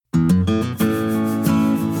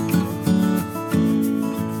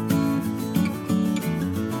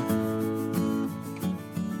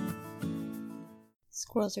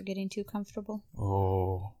squirrels are getting too comfortable.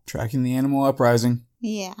 Oh, tracking the animal uprising.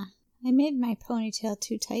 Yeah. I made my ponytail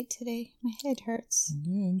too tight today. My head hurts. It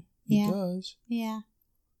did. Yeah. It does. Yeah.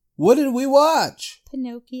 What did we watch?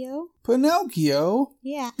 Pinocchio? Pinocchio?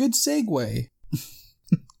 Yeah. Good segue.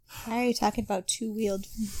 Why are you talking about two-wheeled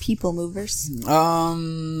people movers?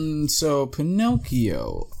 So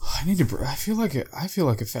Pinocchio. I feel like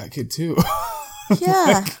a fat kid too.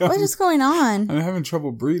 Yeah. What is going on? I'm having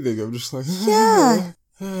trouble breathing. I'm just like, Yeah.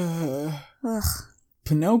 Ugh.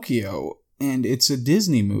 Pinocchio, and it's a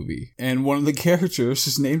Disney movie, and one of the characters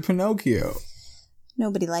is named Pinocchio.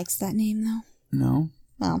 Nobody likes that name, though. No.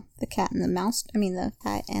 Well, the cat and the mouse. I mean, the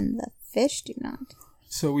cat and the fish do not.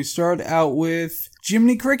 So we start out with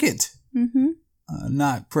Jiminy Cricket. Mm-hmm.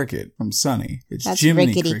 Not Cricket from Sunny. It's That's Jiminy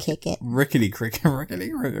Rickety Cricket. Cricket. Rickety Cricket.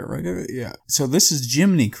 Rickety. Yeah. So this is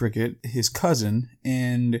Jiminy Cricket, his cousin,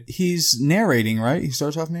 and he's narrating, right? He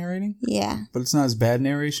starts off narrating? Yeah. But it's not as bad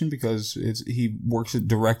narration because he works it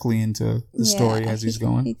directly into the story as he's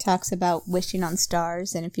going. He talks about wishing on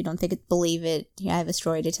stars, and if you don't think it, believe it, I have a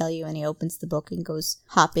story to tell you, and he opens the book and goes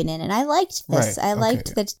hopping in. And I liked this. Right. I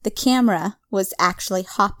liked that the camera was actually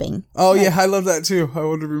hopping. Oh, yeah, I love that too. I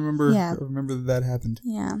want to remember, Yeah. remember that happened.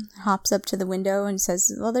 Yeah. Hops up to the window and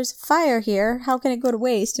says, well, there's a fire here. How can it go to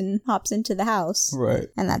waste? And hops into the house. Right.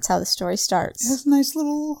 And that's how the story starts. It has a nice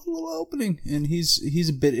little opening. And he's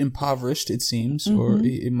a bit impoverished, it seems. Or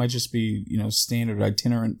it might just be, standard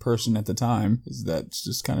itinerant person at the time. Because that's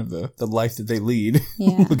just kind of the life that they lead.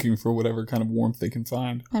 Yeah. Looking for whatever kind of warmth they can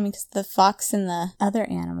find. I mean, because the fox and the other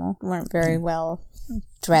animal weren't very well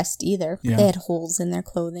dressed either. Yeah. They had holes in their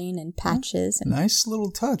clothing and patches. And Nice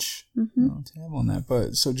little touch to have on that.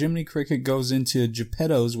 But so Jiminy Cricket goes into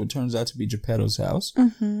Geppetto's, what turns out to be Geppetto's house.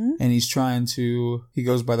 Mm-hmm. And he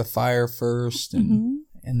goes by the fire first. And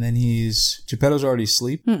then Geppetto's already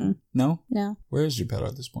asleep. Mm-mm. No? No. Where is Geppetto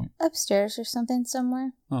at this point? Upstairs or something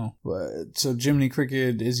somewhere. Oh. But, so Jiminy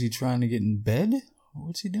Cricket, is he trying to get in bed?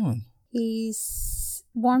 What's he doing? He's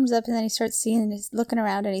warms up and then he starts he's looking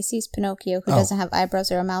around and he sees Pinocchio who doesn't have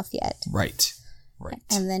eyebrows or a mouth yet. Right.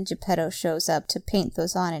 And then Geppetto shows up to paint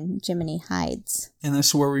those on and Jiminy hides. And this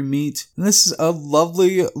is where we meet. And this is a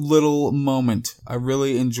lovely little moment. I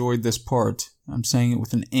really enjoyed this part. I'm saying it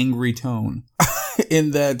with an angry tone.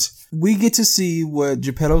 In that we get to see what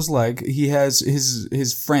Geppetto's like. He has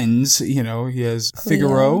his friends, he has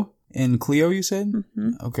Figaro. And Cleo, you said?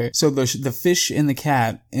 Mm-hmm. Okay. So the fish and the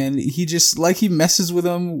cat, and he just, he messes with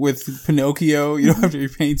them with Pinocchio, after he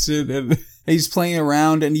paints it, and he's playing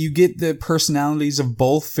around, and you get the personalities of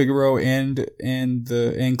both Figaro and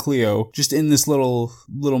Cleo just in this little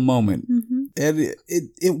moment. Mm-hmm. And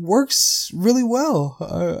it works really well.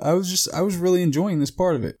 I was really enjoying this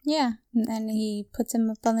part of it. Yeah. And then he puts him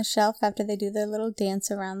up on the shelf after they do their little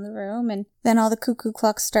dance around the room. And then all the cuckoo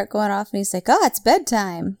clocks start going off and he's like, oh, it's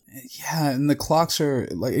bedtime. Yeah, and the clocks are,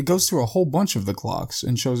 it goes through a whole bunch of the clocks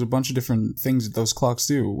and shows a bunch of different things that those clocks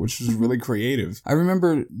do, which was really creative. I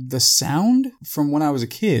remember the sound from when I was a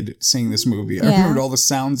kid seeing this movie. I remembered all the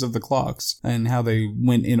sounds of the clocks and how they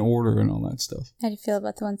went in order and all that stuff. How do you feel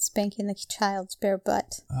about the one spanking the child's bare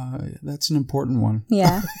butt? That's an important one.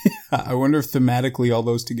 Yeah. I wonder if thematically all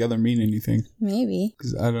those together mean anything. Maybe.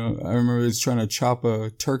 Because I remember it's trying to chop a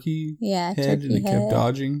turkey head turkey and it kept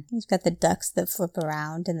dodging. He's got the ducks that flip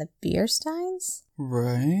around and the beer steins.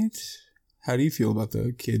 Right. How do you feel about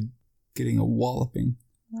the kid getting a walloping?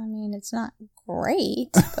 I mean, it's not great,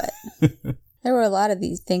 but there were a lot of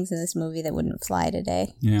these things in this movie that wouldn't fly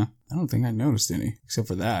today. Yeah. I don't think I noticed any, except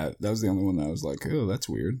for that. That was the only one that I was like, oh, that's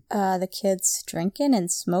weird. The kids drinking and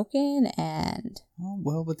smoking and... Oh,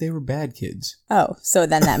 well, but they were bad kids. Oh, so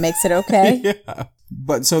then that makes it okay? Yeah.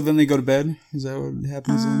 But so then they go to bed? Is that what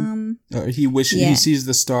happens then? He sees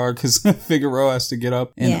the star because Figaro has to get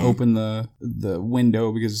up and open the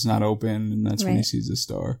window because it's not open, and that's when he sees the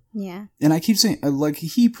star. Yeah. And I keep saying,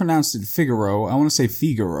 he pronounced it Figaro. I want to say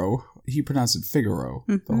Figaro. He pronounced it Figaro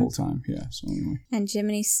the whole time. Yeah, so anyway. And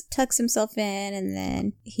Jiminy tucks himself in, and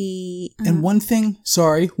then he... And one thing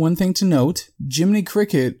to note, Jiminy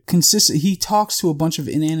Cricket he talks to a bunch of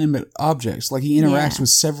inanimate objects. He interacts with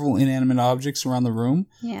several inanimate objects around the room,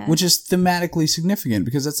 which is thematically significant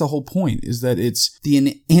because that's the whole point, is that it's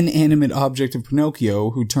the inanimate object of Pinocchio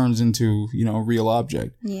who turns into, a real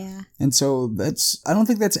object. Yeah. And so I don't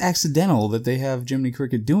think that's accidental that they have Jiminy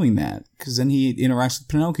Cricket doing that, because then he interacts with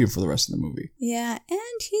Pinocchio for the rest of the movie. Yeah,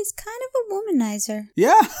 and he's kind of a womanizer.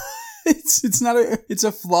 Yeah. It's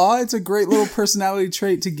a flaw. It's a great little personality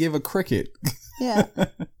trait to give a cricket. Yeah.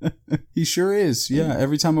 He sure is. Yeah.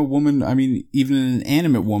 Every time a woman, I mean, even an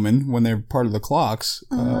animate woman, when they're part of the clocks,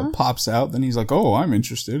 pops out, then he's like, oh, I'm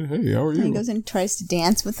interested. Hey, how are you? And he goes and tries to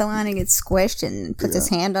dance with the one and gets squished and puts his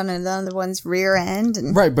hand on another one's rear end.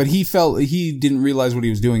 And... Right. But he didn't realize what he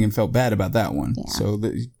was doing and felt bad about that one. Yeah. So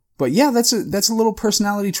but yeah, that's a little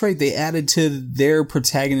personality trait they added to their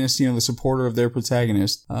protagonist, the supporter of their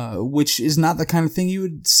protagonist, which is not the kind of thing you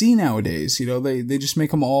would see nowadays. They just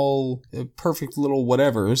make them all perfect little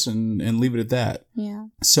whatevers and leave it at that. Yeah.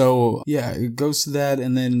 So yeah, it goes to that,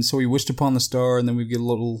 and then so he wished upon the star, and then we get a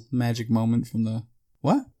little magic moment from the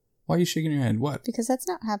what? Why are you shaking your head? What? Because that's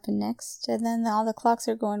not happened next. And then all the clocks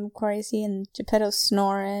are going crazy and Geppetto's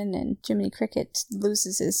snoring and Jiminy Cricket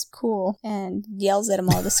loses his cool and yells at them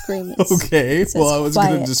all to scream. Okay. Well, I was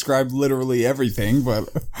going to describe literally everything, but...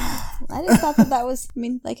 I just thought that was,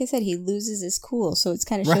 like I said, he loses his cool, so it's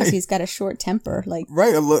kind of shows he's got a short temper.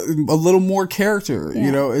 Right, a little more character,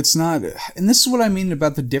 it's not, and this is what I mean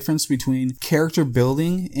about the difference between character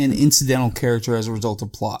building and incidental character as a result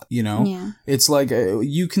of plot, Yeah. It's like,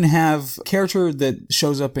 you can have character that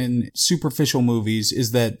shows up in superficial movies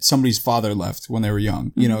is that somebody's father left when they were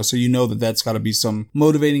young, so that's got to be some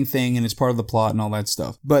motivating thing and it's part of the plot and all that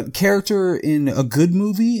stuff. But character in a good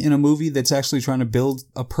movie, in a movie that's actually trying to build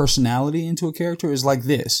a personality into a character is like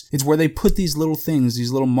this. It's where they put these little things,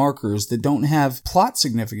 these little markers that don't have plot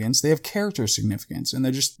significance, they have character significance, and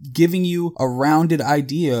they're just giving you a rounded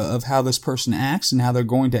idea of how this person acts and how they're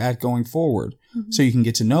going to act going forward. Mm-hmm. So you can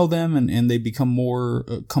get to know them and they become more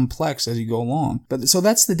complex as you go along. But so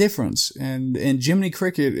that's the difference. And Jiminy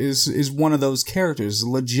Cricket is one of those characters, a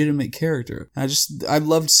legitimate character. I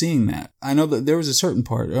loved seeing that. I know that there was a certain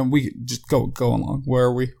part. We just go along. Where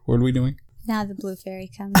are we? What are we doing? Now the blue fairy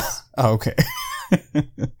comes. Oh, okay.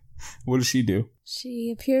 What does she do?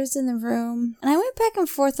 She appears in the room, and I went back and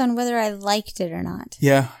forth on whether I liked it or not.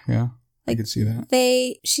 Yeah. I could see that.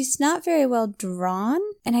 She's not very well drawn,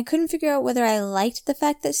 and I couldn't figure out whether I liked the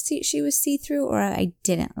fact that she was see-through or I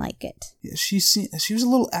didn't like it. Yeah, she was a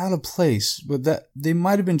little out of place, but that they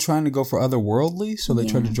might have been trying to go for otherworldly, so they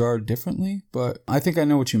tried to draw her differently. But I think I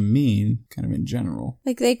know what you mean, kind of in general.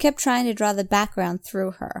 Like they kept trying to draw the background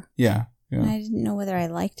through her. Yeah. And I didn't know whether I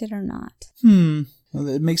liked it or not. Well,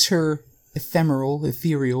 it makes her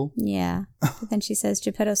ethereal. Yeah. But then she says,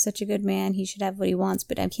 Geppetto's such a good man, he should have what he wants,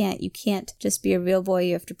 but you can't just be a real boy,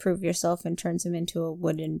 you have to prove yourself, and turns him into a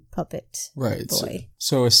wooden puppet boy.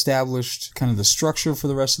 So established kind of the structure for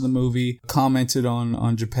the rest of the movie, commented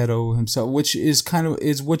on Geppetto himself, which is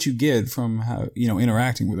is what you get from how,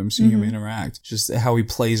 interacting with him, seeing him interact, just how he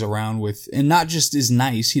plays around with, and not just is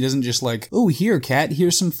nice, he doesn't just like, oh, here, cat,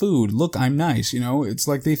 here's some food, look, I'm nice, it's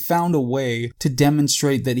like they found a way to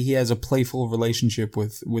demonstrate that he has a playful relationship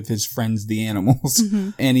with his friends, the animals,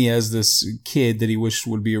 and he has this kid that he wished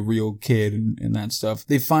would be a real kid and that stuff.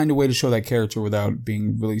 They find a way to show that character without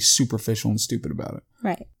being really superficial and stupid about it.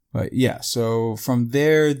 Right. But yeah, so from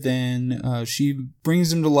there, then she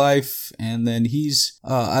brings him to life, and then he's,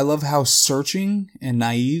 I love how searching and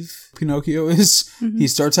naive Pinocchio is. He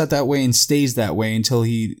starts out that way and stays that way until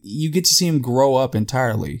you get to see him grow up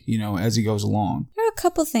entirely, as he goes along. There are a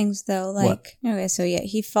couple things though, okay, so yeah,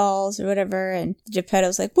 he falls or whatever, and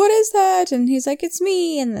Geppetto's like, what is that? And he's like, it's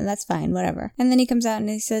me, and then that's fine, whatever. And then he comes out and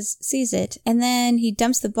he sees it, and then he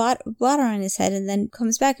dumps the water on his head and then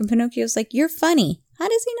comes back, and Pinocchio's like, you're funny. How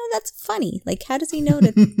does he know that's funny? Like, how does he know to...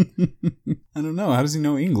 I don't know. How does he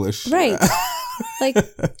know English? Right. Like...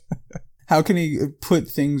 How can he put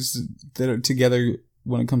things that are together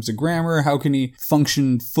when it comes to grammar? How can he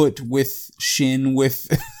function foot with shin with...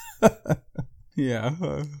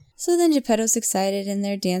 Yeah. So then Geppetto's excited and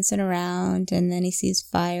they're dancing around, and then he sees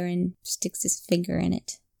fire and sticks his finger in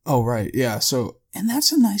it. Oh, right. Yeah. So... And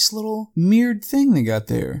that's a nice little mirrored thing they got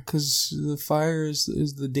there, because the fire is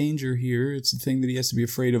the danger here. It's the thing that he has to be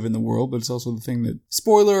afraid of in the world, but it's also the thing that,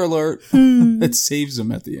 spoiler alert, that saves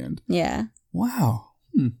him at the end. Yeah. Wow.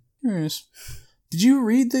 There it is. Did you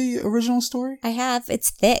read the original story? I have. It's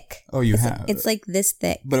thick. Oh, you have? It's like this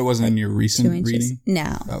thick. But it wasn't in your recent reading?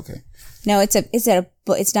 No. Okay. No,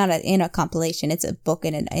 it's not in a compilation. It's a book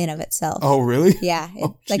in of itself. Oh, really? Yeah.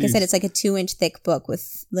 Like I said, it's like a 2-inch thick book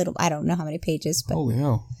with I don't know how many pages. But holy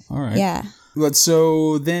hell. All right. Yeah. But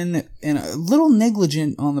so then, and a little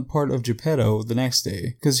negligent on the part of Geppetto the next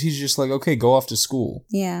day, because he's just like, okay, go off to school.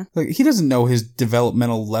 Yeah. Like, he doesn't know his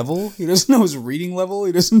developmental level. He doesn't know his reading level.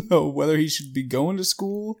 He doesn't know whether he should be going to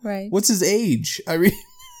school. Right. What's his age? I mean...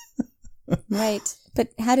 Right. But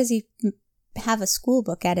how does he have a school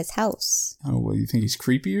book at his house? Oh, well, you think he's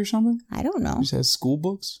creepy or something? I don't know. He just has school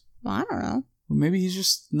books? Well, I don't know. Well, maybe he's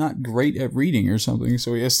just not great at reading or something,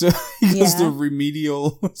 so he goes to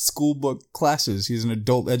remedial school book classes. He's an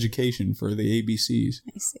adult education for the ABCs.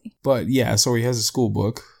 I see. But yeah, so he has a school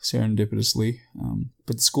book, serendipitously.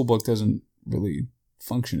 But the school book doesn't really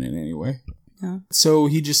function in any way. No. So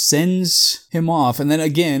he just sends him off, and then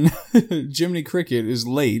again, Jiminy Cricket is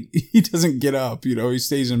late. He doesn't get up, he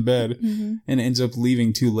stays in bed and ends up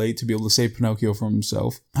leaving too late to be able to save Pinocchio from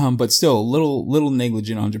himself. But still, little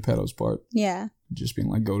negligent on Geppetto's part. Yeah. Just being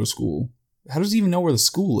like, go to school. How does he even know where the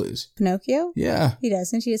school is? Pinocchio? Yeah. He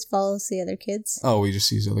doesn't. He just follows the other kids. Oh, he just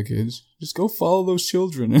sees other kids. Just go follow those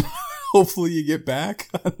children and hopefully you get back.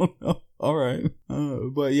 I don't know. All right.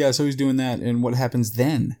 But yeah, so he's doing that. And what happens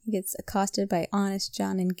then? He gets accosted by Honest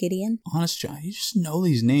John and Gideon. Honest John. You just know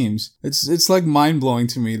these names. It's like mind-blowing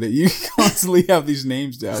to me that you constantly have these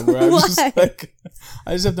names down. Where I'm just like,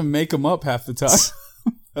 I just have to make them up half the time.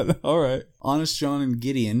 All right. Honest John and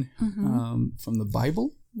Gideon from the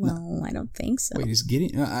Bible? Well, I don't think so. Wait, is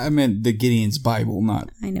Gideon? I meant the Gideon's Bible,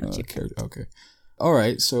 not... I know what you meant. Okay. All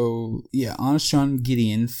right, so, yeah, Honest John and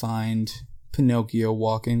Gideon find Pinocchio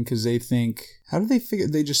walking because they think... How did they figure...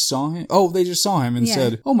 They just saw him? Oh, they just saw him and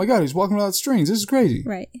said, oh my god, he's walking without strings. This is crazy.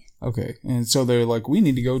 Right. Okay, and so they're like, we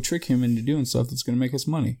need to go trick him into doing stuff that's going to make us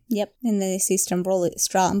money. Yep, and then they see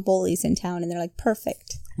Stromboli's in town and they're like,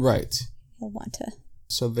 perfect. Right. He'll want to...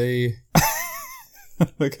 So they...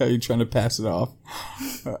 Like how you're trying to pass it off.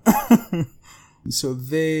 So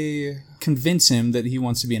they convince him that he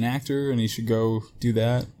wants to be an actor and he should go do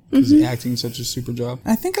that because acting's such a super job.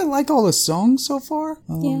 I think I like all the songs so far.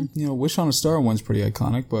 Wish on a Star one's pretty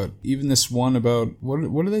iconic, but even this one about what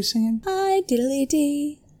are they singing? Hi diddly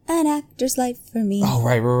dee, an actor's life for me. Oh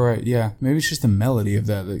right, yeah. Maybe it's just the melody of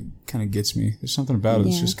that kind of gets me. There's something about it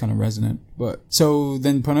that's just kind of resonant. But so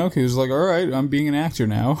then Pinocchio's like, all right, I'm being an actor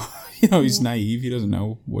now. He's naive. He doesn't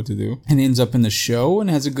know what to do. And he ends up in the show and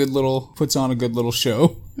puts on a good little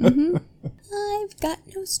show. I've got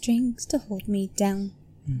no strings to hold me down.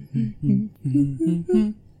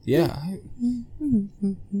 Yeah.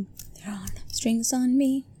 There are no strings on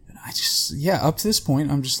me. Up to this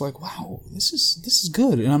point, I'm just like, wow, this is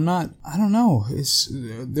good. And I don't know.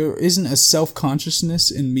 There isn't a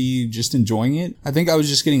self-consciousness in me just enjoying it. I think I was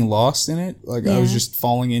just getting lost in it. Like I was just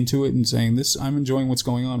falling into it and saying I'm enjoying what's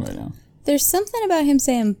going on right now. There's something about him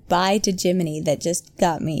saying bye to Jiminy that just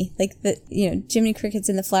got me. Like Jiminy Cricket's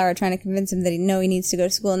in the flower trying to convince him that he needs to go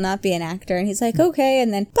to school and not be an actor. And he's like, okay.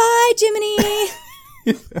 And then, bye, Jiminy.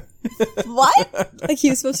 What? Like he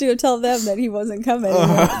was supposed to go tell them that he wasn't coming.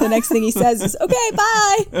 The next thing he says is, okay,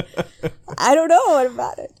 bye. I don't know what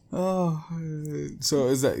about it. Oh, so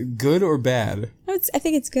is that good or bad? I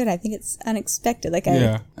think it's good. I think it's unexpected.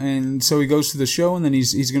 And so he goes to the show, and then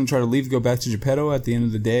he's going to try to leave, go back to Geppetto at the end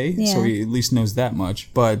of the day. Yeah. So he at least knows that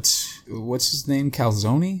much. But what's his name?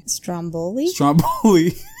 Calzone? Stromboli.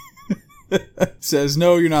 Says,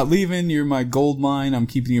 no, you're not leaving. You're my gold mine. I'm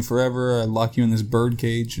keeping you forever. I lock you in this bird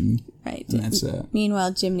cage, and that's it.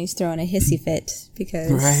 Meanwhile, Jiminy's throwing a hissy fit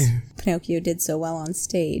because Pinocchio did so well on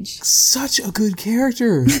stage. Such a good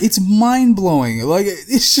character. It's mind-blowing. Like,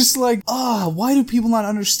 it's just like, why do people not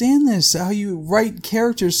understand this? How you write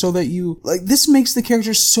characters so that this makes the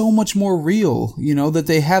characters so much more real, that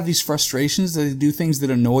they have these frustrations, that they do things that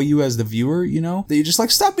annoy you as the viewer, that you're just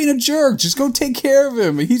like, stop being a jerk. Just go take care of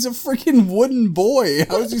him. He's a freaking wooden boy.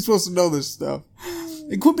 How is he supposed to know this stuff?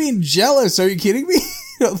 And quit being jealous. Are you kidding me?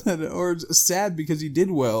 Or sad because he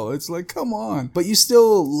did well. It's like, come on. But you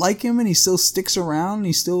still like him and he still sticks around and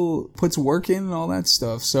he still puts work in and all that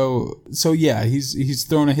stuff. So yeah, he's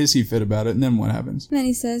throwing a hissy fit about it. And then what happens? And then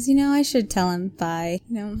he says, I should tell him bye.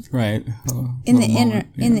 Right. In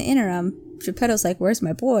the interim, Geppetto's like, where's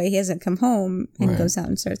my boy? He hasn't come home, and goes out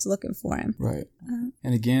and starts looking for him. Right.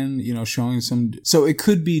 And again, showing some... So it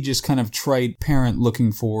could be just kind of trite parent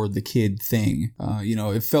looking for the kid thing.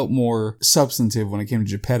 It felt more substantive when it came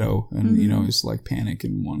to Geppetto, and, it's like panic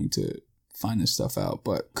and wanting to find this stuff out,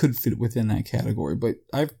 but could fit within that category. But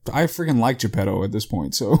I freaking like Geppetto at this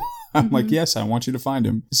point, so I'm like, yes, I want you to find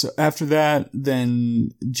him. So after that,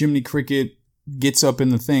 then Jiminy Cricket gets up in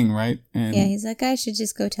the thing, right? And he's like, I should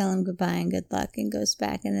just go tell him goodbye and good luck, and goes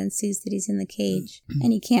back and then sees that he's in the cage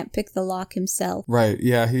and he can't pick the lock himself. Right,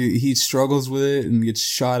 yeah, he struggles with it and gets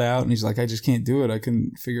shot out, and he's like, I just can't do it, I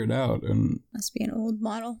couldn't figure it out. And must be an old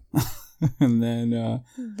model. And then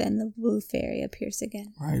the blue fairy appears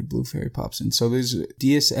again. Right, blue fairy pops in. So there's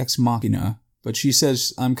Deus Ex Machina. But she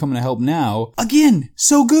says, I'm coming to help now. Again,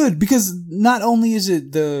 so good, because not only is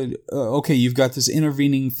it you've got this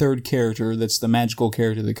intervening third character that's the magical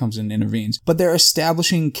character that comes in and intervenes, but they're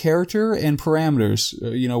establishing character and parameters,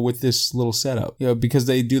 with this little setup, because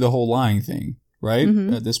they do the whole lying thing. right?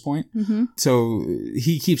 At this point. So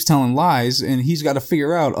he keeps telling lies, and he's got to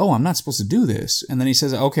figure out, oh, I'm not supposed to do this. And then he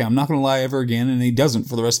says, okay, I'm not going to lie ever again, and he doesn't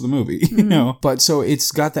for the rest of the movie, you know? But so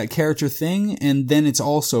it's got that character thing, and then it's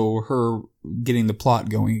also her getting the plot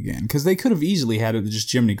going again. Because they could have easily had it that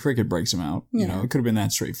just Jiminy Cricket breaks him out. You know, it could have been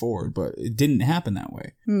that straightforward, but it didn't happen that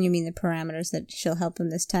way. You mean the parameters that she'll help him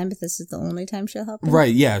this time, but this is the only time she'll help him?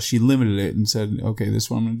 Right, yeah. She limited it and said, okay, this is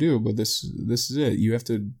what I'm going to do, but this is it. You have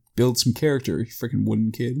to build some character, you freaking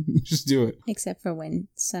wooden kid. Just do it. Except for when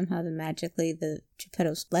somehow magically the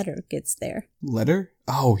Geppetto's letter gets there. Letter?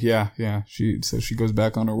 Oh, yeah. So she goes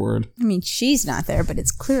back on her word. I mean, she's not there, but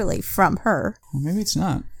it's clearly from her. Well, maybe it's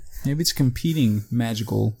not. Maybe it's a competing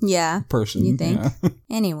magical person. You think? Yeah.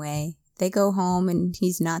 Anyway, they go home and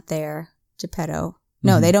he's not there, Geppetto.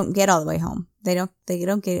 No, they don't get all the way home. They don't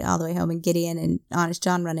get all the way home, and Gideon and Honest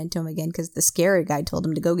John run into him again because the scary guy told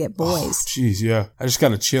him to go get boys. Jeez, yeah. I just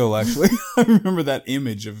got a chill, actually. I remember that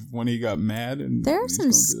image of when he got mad. And there are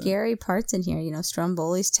some scary parts in here. You know,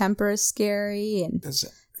 Stromboli's temper is scary, and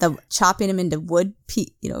the chopping him into wood,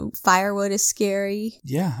 firewood is scary.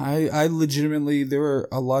 Yeah, I legitimately, there were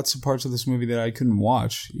lots of parts of this movie that I couldn't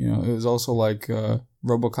watch. You know, it was also like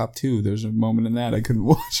RoboCop 2. There's a moment in that I couldn't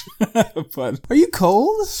watch. But are you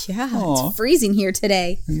cold? Yeah, it's freezing here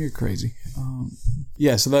today. You're crazy.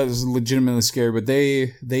 Yeah, so that was legitimately scary, but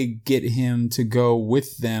they get him to go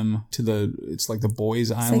with them to it's like the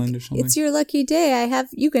boys' island or something. It's your lucky day.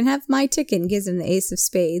 You can have my ticket, and gives him the ace of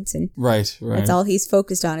spades, and right. That's all he's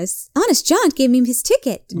focused on is Honest John gave me his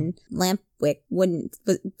ticket, and Lampwick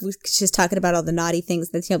was just talking about all the naughty things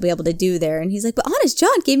that he'll be able to do there, and he's like, but Honest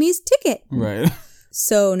John gave me his ticket. Right.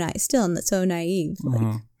 So nice, still so naive.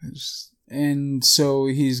 And so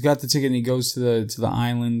he's got the ticket and he goes to the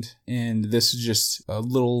island, and this is just a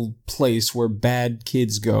little place where bad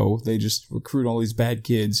kids go. They just recruit all these bad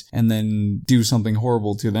kids and then do something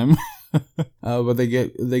horrible to them. But they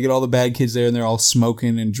get all the bad kids there, and they're all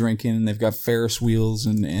smoking and drinking, and they've got Ferris wheels,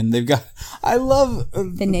 and they've got, I love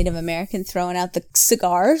the Native American throwing out the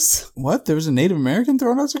cigars. What? There was a Native American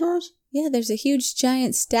throwing out cigars? Yeah, there's a huge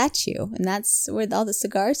giant statue, and that's where all the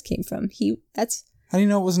cigars came from. How do you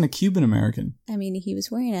know it wasn't a Cuban American? I mean, he was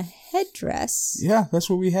wearing a headdress. Yeah, that's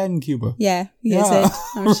what we had in Cuba. Yeah, he is it.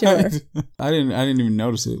 I'm sure. Right. I didn't even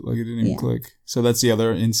notice it. Like, it didn't even click. So that's the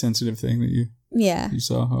other insensitive thing that you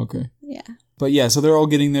saw? Okay. Yeah. But yeah, so they're all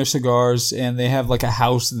getting their cigars, and they have like a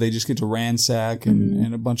house that they just get to ransack,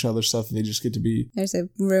 and a bunch of other stuff that they just get to be. There's a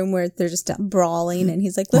room where they're just brawling, and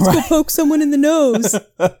he's like, let's go poke someone in the nose.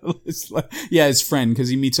 It's like, yeah, his friend, because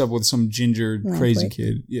he meets up with some ginger crazy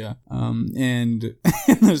kid. Yeah. And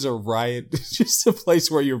there's a riot. It's just a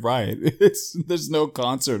place where you riot. There's no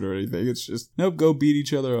concert or anything. It's just, nope, go beat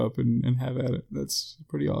each other up and have at it. That's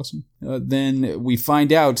pretty awesome. Then we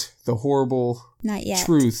find out the horrible... Not yet.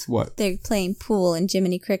 Truth, what? They're playing pool, and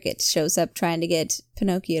Jiminy Cricket shows up trying to get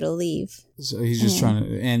Pinocchio to leave. So he's just trying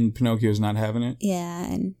to, and Pinocchio's not having it?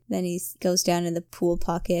 Yeah, and then he goes down in the pool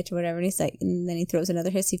pocket or whatever, and he's like, and then he throws another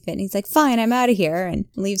hissy fit, and he's like, fine, I'm out of here, and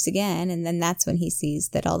leaves again, and then that's when he sees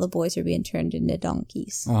that all the boys are being turned into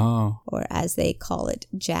donkeys. Oh. Or as they call it,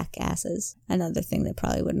 jackasses. Another thing that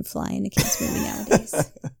probably wouldn't fly in a kid's movie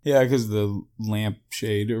nowadays. Yeah, because the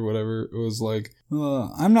lampshade or whatever was like,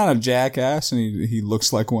 I'm not a jackass, and he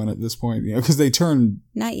looks like one at this point, because they turn...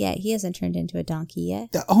 Not yet. He hasn't turned into a donkey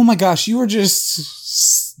yet. Oh my gosh, you were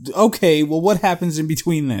just... Okay, well, what happens in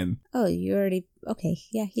between then? Oh, you already... Okay,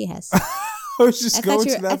 yeah, he has. I was just going to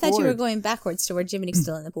that point. I thought you were going backwards to where Jiminy's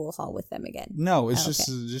still in the pool hall with them again. No, it's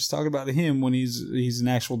just talking about him when he's an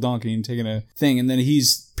actual donkey and taking a thing, and then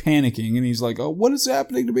he's panicking, and he's like, oh, what is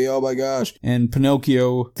happening to me? Oh my gosh. And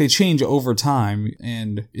Pinocchio, they change over time,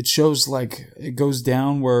 and it shows like it goes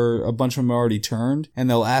down where a bunch of them are already turned, and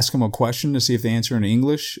they'll ask him a question to see if they answer in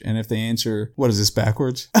English, and if they answer, what is this,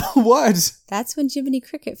 backwards? What? That's when Jiminy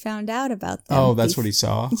Cricket found out about them. Oh, that's what he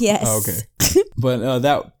saw? Yes. Oh, okay. But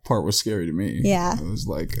that part was scary to me. Yeah. It was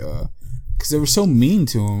like, because they were so mean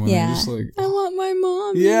to him. Yeah. Just like, I want my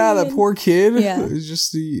mom. Yeah, that poor kid. Yeah. It's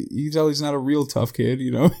just, you can tell he's not a real tough kid,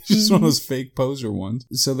 He's just one of those fake poser ones.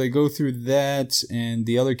 So they go through that, and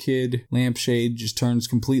the other kid, Lampshade, just turns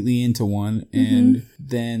completely into one. And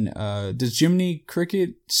then, does Jiminy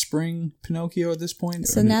Cricket spring Pinocchio at this point?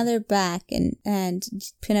 So now they're back, and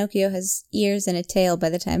Pinocchio has ears and a tail by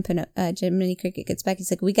the time Jiminy Cricket gets back.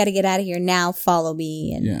 He's like, we got to get out of here now, follow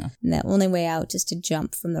me. And the only way out is to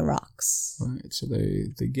jump from the rocks. Right, so they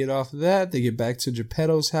get off of that, they get back back to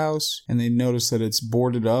Geppetto's house, and they notice that it's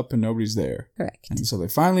boarded up and nobody's there. Correct. And so they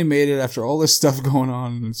finally made it after all this stuff going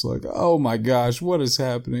on, and it's like, oh my gosh, what is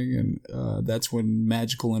happening? And that's when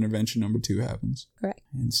magical intervention number 2 happens. Correct.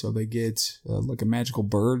 And so they get, like a magical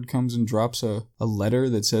bird comes and drops a letter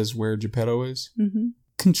that says where Geppetto is. Mm-hmm.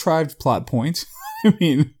 Contrived plot point. I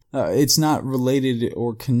mean, it's not related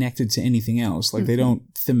or connected to anything else. Like, they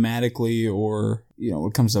don't thematically or, when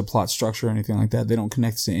it comes to plot structure or anything like that, they don't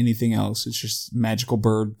connect to anything else. It's just magical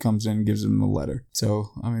bird comes in and gives them a letter.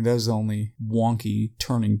 So, I mean, that's the only wonky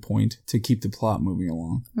turning point to keep the plot moving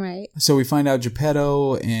along. Right. So we find out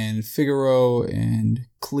Geppetto and Figaro and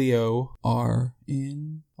Cleo are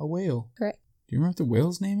in a whale. Correct. Do you remember what the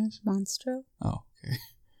whale's name is? Monstro. Oh, okay.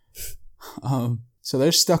 So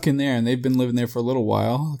they're stuck in there, and they've been living there for a little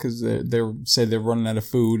while because they're running out of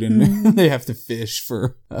food, and they have to fish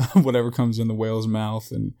for whatever comes in the whale's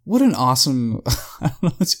mouth. And what an awesome, I don't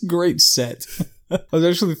know, it's a great set. I was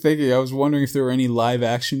actually thinking, I was wondering if there were any live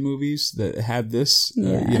action movies that had this,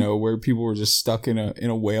 where people were just stuck in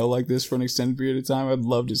a whale like this for an extended period of time. I'd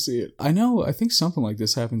love to see it. I think something like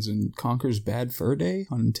this happens in Conker's Bad Fur Day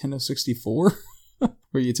on Nintendo 64.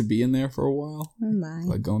 Where you get to be in there for a while. Oh my.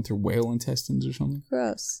 Like going through whale intestines or something.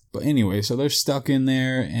 Gross. But anyway, so they're stuck in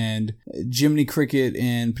there, and Jiminy Cricket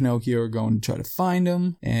and Pinocchio are going to try to find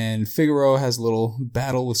them, and Figaro has a little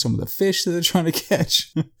battle with some of the fish that they're trying to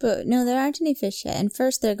catch. But no, there aren't any fish yet. And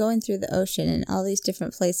first they're going through the ocean and all these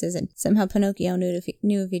different places, and somehow Pinocchio knew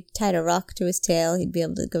if he tied a rock to his tail, he'd be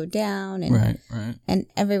able to go down. And, right. And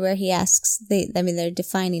everywhere he asks, they're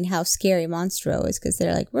defining how scary Monstro is, because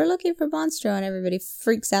they're like, we're looking for Monstro, and everybody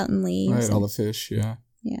freaks out and leaves. Right, all the fish, yeah.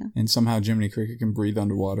 Yeah. And somehow Jiminy Cricket can breathe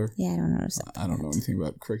underwater. Yeah, I don't know. I don't know anything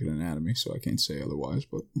about cricket anatomy, so I can't say otherwise,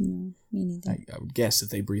 but no, me neither. I would guess that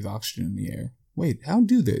they breathe oxygen in the air. Wait, how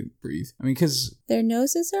do they breathe? I mean, because their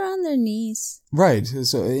noses are on their knees. Right.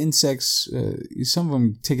 So insects, some of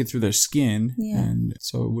them take it through their skin, and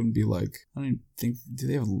so it wouldn't be like, I don't think,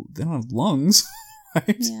 they don't have lungs,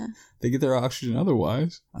 right? Yeah. They get their oxygen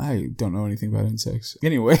otherwise. I don't know anything about insects.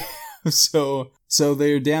 Anyway, so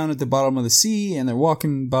they're down at the bottom of the sea, and they're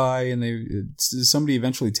walking by, and does somebody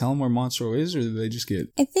eventually tell them where Monstro is, or do they just get...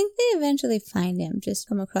 I think they eventually find him, just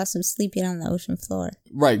come across him sleeping on the ocean floor.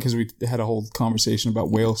 Right, because we had a whole conversation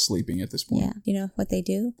about whales sleeping at this point. Yeah. You know what they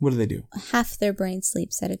do? What do they do? Half their brain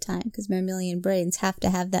sleeps at a time, because mammalian brains have to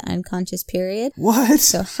have that unconscious period. What?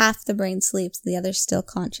 So half the brain sleeps, the other's still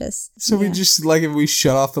conscious. So we just, like, if we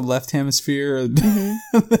shut off the left hemisphere,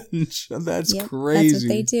 that's crazy. That's what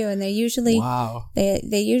they do, and they usually... Wow. They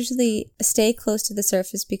usually stay close to the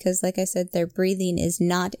surface because, like I said, their breathing is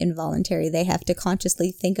not involuntary. They have to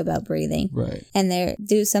consciously think about breathing. Right. And they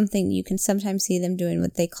do something, you can sometimes see them doing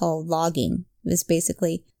what they call logging. It's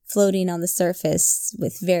basically floating on the surface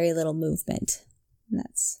with very little movement. And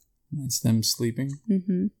that's them sleeping?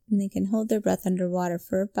 Mm-hmm. And they can hold their breath underwater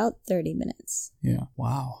for about 30 minutes. Yeah.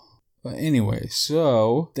 Wow. But anyway,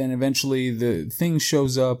 so then eventually the thing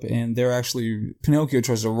shows up, and Pinocchio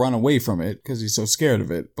tries to run away from it because he's so scared of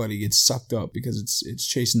it, but he gets sucked up because it's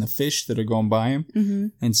chasing the fish that are going by him. Mm-hmm.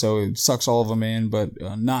 And so it sucks all of them in, but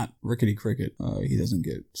not Rickety Cricket. He doesn't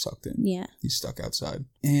get sucked in. Yeah. He's stuck outside.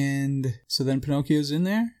 And so then Pinocchio's in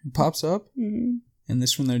there, pops up. Mm-hmm. And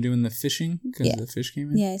this one they're doing the fishing because the fish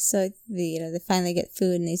came in? Yeah, so they finally get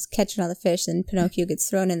food and he's catching all the fish, and Pinocchio gets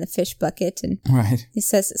thrown in the fish bucket, and he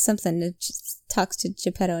says something, talks to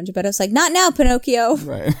Geppetto, and Geppetto's like, not now, Pinocchio!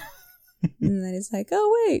 Right. And then he's like,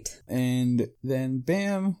 oh, wait. And then,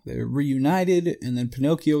 bam, they're reunited, and then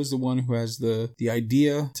Pinocchio's the one who has the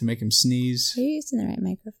idea to make him sneeze. Are you using the right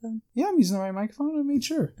microphone? Yeah, I'm using the right microphone. I made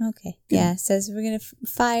sure. Okay. Yeah, says we're going to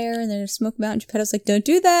fire, and they're going to smoke him out, and Geppetto's like, don't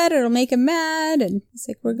do that, it'll make him mad, and it's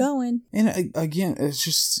like, we're going. And again, it's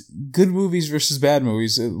just good movies versus bad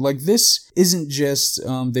movies. Like, this isn't just,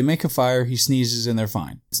 they make a fire, he sneezes, and they're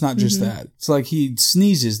fine. It's not just that. It's like he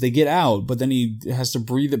sneezes, they get out, but then he has to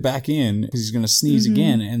breathe it back in because he's going to sneeze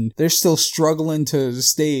again, and they're still struggling to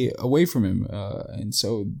stay away from him. And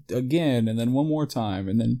so again, and then one more time,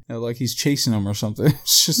 and then like he's chasing them or something.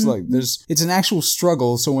 It's just like it's an actual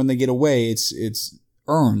struggle. So when they get away, it's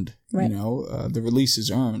earned. Right. The release is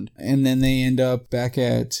earned. And then they end up back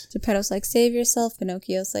at... Geppetto's like, save yourself.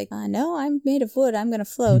 Pinocchio's like, no, I'm made of wood. I'm going to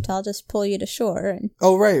float. I'll just pull you to shore. And...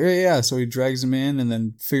 Oh, right, yeah. So he drags him in, and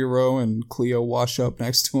then Figaro and Cleo wash up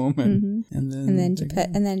next to him. And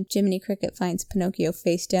then Jiminy Cricket finds Pinocchio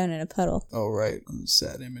face down in a puddle. Oh, right.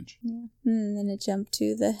 Sad image. Yeah. And then it jumped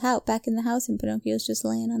to the house, back in the house, and Pinocchio's just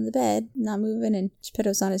laying on the bed, not moving, and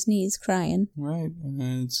Geppetto's on his knees crying. Right. And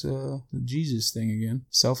then it's the Jesus thing again.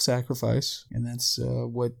 Self-sacrifice. sacrifice, and that's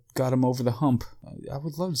what got him over the hump. I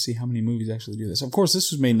would love to see how many movies actually do this. Of course,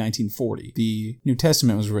 this was made in 1940. The New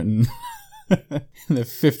Testament was written in the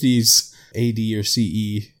 50s AD or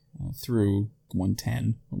CE through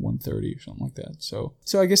 110 or 130 or something like that. So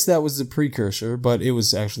I guess that was the precursor, but it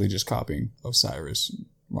was actually just copying Osiris and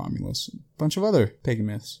Romulus and a bunch of other pagan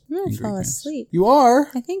myths. I'm going to fall asleep. You are?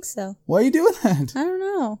 I think so. Why are you doing that? I don't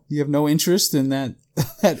know. You have no interest in that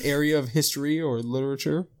area of history or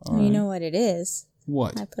literature? You know what it is.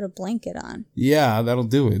 What? I put a blanket on. Yeah, that'll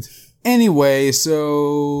do it. Anyway,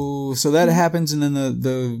 so that happens, and then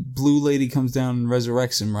the blue lady comes down and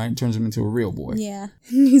resurrects him, right? And turns him into a real boy. Yeah.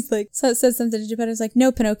 And he's like, so it says something to Geppetto's like,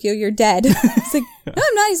 no, Pinocchio, you're dead. He's like, no,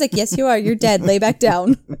 I'm not. He's like, yes, you are. You're dead. Lay back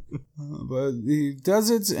down. But he does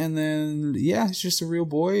it, and then, yeah, he's just a real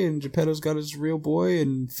boy, and Geppetto's got his real boy,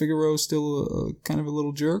 and Figaro's still kind of a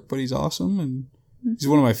little jerk, but he's awesome, and he's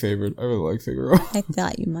one of my favorite. I really like Figaro. I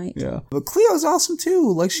thought you might. Yeah. But Cleo's awesome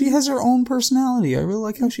too. Like, she has her own personality. I really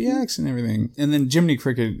like how she acts and everything. And then Jiminy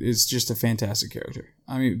Cricket is just a fantastic character.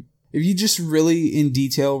 I mean, if you just really, in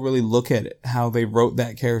detail, really look at how they wrote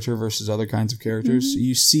that character versus other kinds of characters,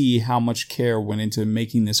 you see how much care went into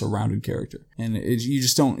making this a rounded character. And you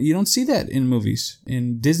don't see that in movies,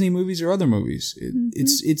 in Disney movies or other movies.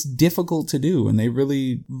 It's difficult to do, and they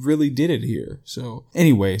really, really did it here. So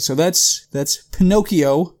anyway, so that's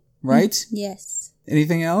Pinocchio, right? Yes.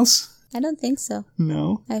 Anything else? I don't think so.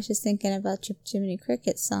 No. I was just thinking about Jiminy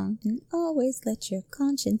Cricket's song. And always let your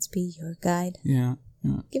conscience be your guide. Yeah.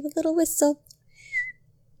 Give a little whistle.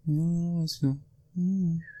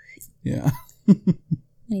 Yeah. And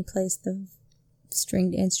he plays the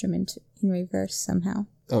stringed instrument in reverse somehow.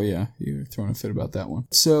 Oh yeah, you're throwing a fit about that one.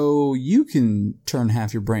 So you can turn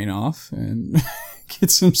half your brain off and get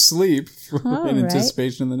some sleep in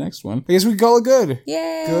anticipation of the next one. I guess we call it good.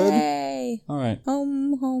 Yay! Good? All right.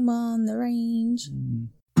 Home on the range.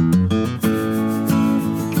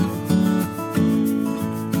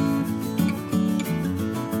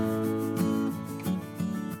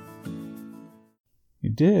 You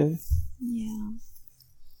did? Yeah.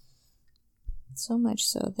 So much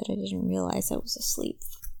so that I didn't realize I was asleep.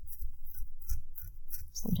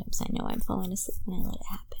 Sometimes I know I'm falling asleep when I let it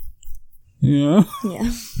happen. Yeah?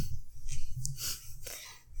 Yeah.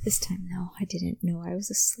 This time, no, I didn't know I was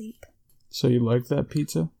asleep. So you like that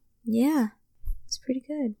pizza? Yeah. It's pretty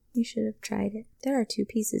good. You should have tried it. There are 2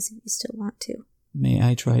 pieces if you still want to. May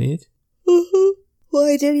I try it? Well,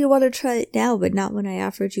 I didn't want to try it now, but not when I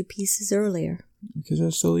offered you pieces earlier. Because I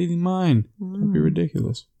was still eating mine. Don't be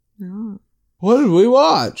ridiculous. Oh. What did we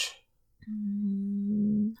watch?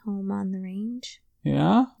 Home on the Range.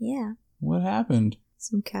 Yeah? Yeah. What happened?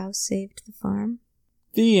 Some cows saved the farm.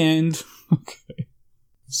 The end. Okay.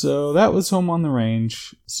 So that was Home on the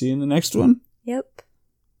Range. See you in the next one? Yep.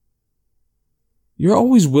 You're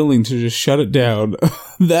always willing to just shut it down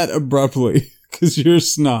that abruptly. Because you're a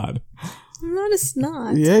snot. I'm not a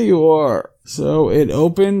snot. Yeah, you are. So it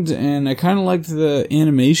opened, and I kind of liked the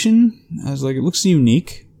animation. I was like, it looks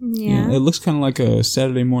unique. Yeah. It looks kind of like a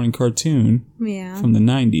Saturday morning cartoon from the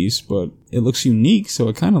 90s, but it looks unique, so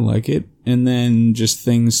I kind of like it. And then just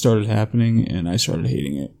things started happening, and I started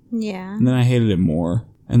hating it. Yeah. And then I hated it more.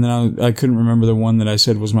 And then I couldn't remember the one that I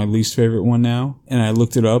said was my least favorite one now. And I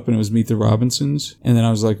looked it up, and it was Meet the Robinsons. And then I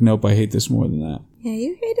was like, nope, I hate this more than that. Yeah,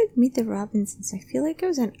 you hated Meet the Robinsons. I feel like it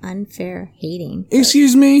was an unfair hating.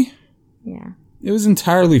 Excuse me? Yeah. It was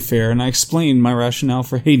entirely fair, and I explained my rationale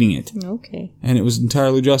for hating it. Okay. And it was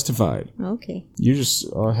entirely justified. Okay. You just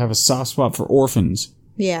have a soft spot for orphans.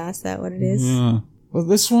 Yeah, is that what it is? Yeah. Well,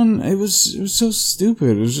 this one, it was so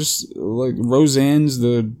stupid. It was just like Roseanne's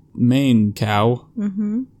the main cow.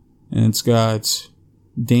 Mm-hmm. And it's got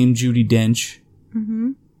Dame Judi Dench.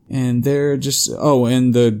 Mm-hmm. And they're just... Oh,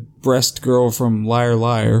 and the breast girl from Liar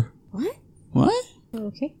Liar. What? What?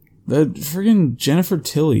 Okay. The friggin' Jennifer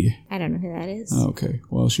Tilly. I don't know who that is. Oh, okay.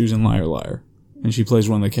 Well, she was in Liar Liar. And she plays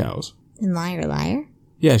one of the cows. In Liar Liar?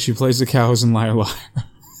 Yeah, she plays the cows in Liar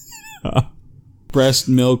Liar. Breast,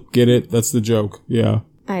 milk, get it? That's the joke. Yeah.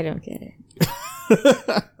 I don't get it.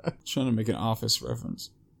 Trying to make an Office reference.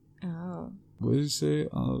 Oh. What did he say?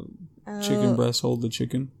 Chicken breast hold the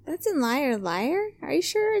chicken? That's in Liar Liar? Are you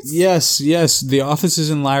sure it's... Yes. The Office is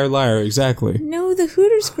in Liar Liar, exactly. No, the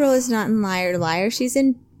Hooters girl is not in Liar Liar. She's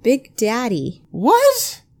in Big Daddy.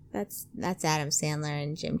 What? That's Adam Sandler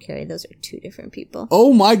and Jim Carrey. Those are 2 different people.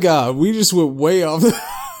 Oh my god, we just went way off.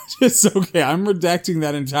 It's okay, I'm redacting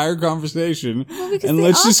that entire conversation. Well, because and the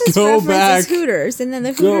let's Office just go back. Is Hooters, and then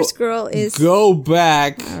the Hooters girl is... Go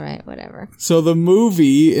back. Alright, whatever. So in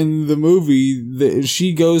the movie,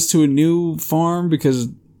 she goes to a new farm because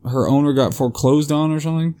her owner got foreclosed on or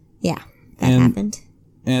something. Yeah, that happened.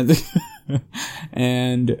 And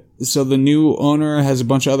and so the new owner has a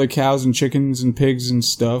bunch of other cows and chickens and pigs and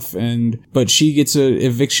stuff, but she gets a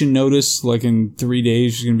eviction notice, like in 3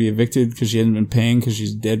 days she's gonna be evicted because she hasn't been paying because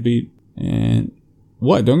she's a deadbeat. And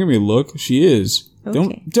what? Don't give me a look. She is.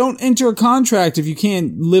 Okay. Don't enter a contract if you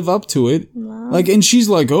can't live up to it. Wow. Like, and she's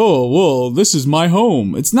like, oh, well, this is my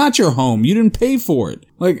home. It's not your home. You didn't pay for it.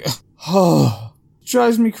 Like, oh, it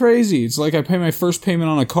drives me crazy. It's like I pay my first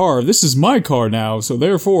payment on a car. This is my car now, so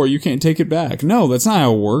therefore you can't take it back. No, that's not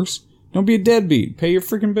how it works. Don't be a deadbeat. Pay your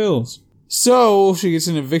freaking bills. So she gets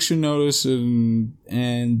an eviction notice, and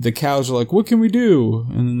the cows are like, what can we do?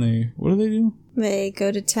 And then what do? They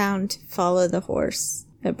go to town to follow the horse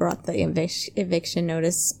that brought the eviction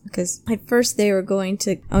notice, because at first they were going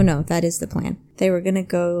to... Oh no, that is the plan. They were going to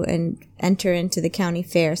go and enter into the county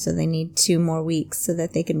fair, so they need 2 more weeks so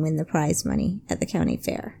that they can win the prize money at the county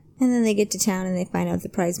fair. And then they get to town and they find out the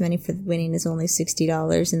prize money for the winning is only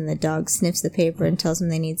 $60, and the dog sniffs the paper and tells them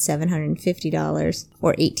they need $750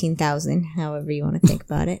 or $18,000, however you want to think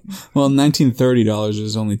about it. Well, $1930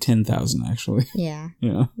 is only $10,000 actually. Yeah.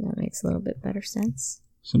 Yeah. That makes a little bit better sense.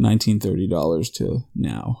 So $1930 to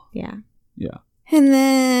now. Yeah. Yeah. And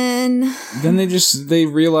then they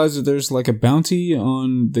realize that there's like a bounty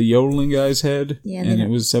on the yodeling guy's head. Yeah. And it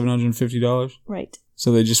was $750. Right.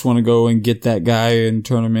 So they just want to go and get that guy and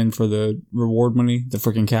turn him in for the reward money. The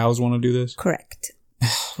freaking cows want to do this. Correct.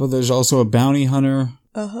 Well, there's also a bounty hunter.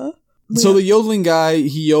 Uh-huh. So the yodeling guy,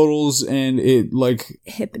 he yodels and it like...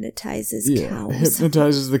 hypnotizes cows.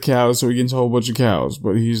 Hypnotizes the cows so he gets a whole bunch of cows.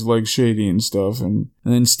 But he's like shady and stuff. And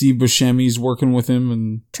then Steve Buscemi's working with him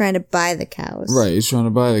and... trying to buy the cows. Right, he's trying to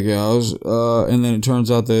buy the cows. And then it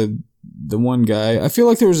turns out that the one guy... I feel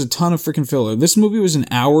like there was a ton of freaking filler. This movie was an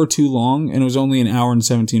hour too long and it was only an hour and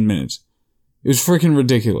 17 minutes. It was freaking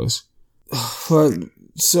ridiculous. But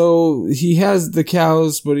so he has the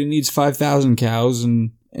cows, but he needs 5,000 cows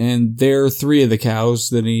and there are 3 of the cows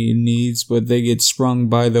that he needs, but they get sprung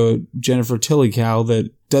by the Jennifer Tilly cow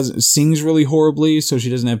that sings really horribly, so she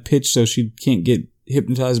doesn't have pitch, so she can't get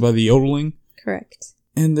hypnotized by the yodeling. Correct.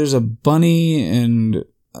 And there's a bunny and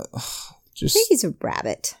just... I think he's a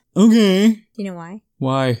rabbit. Okay. You know why?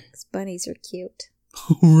 Why? Because bunnies are cute.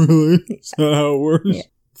 Really? Is that how it works? Yeah.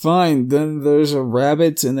 Fine. Then there's a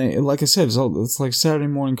rabbit, and they, like I said, it's like Saturday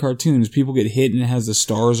morning cartoons. People get hit and it has the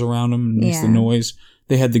stars around them and makes the noise.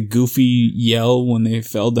 They had the Goofy yell when they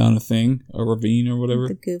fell down a ravine or whatever.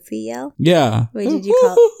 The Goofy yell? Yeah. Wait, did you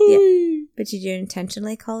call it? Yeah. But did you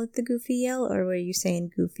intentionally call it the Goofy yell, or were you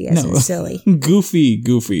saying Goofy as in silly? Goofy.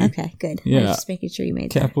 Okay, good. Yeah. I was just making sure you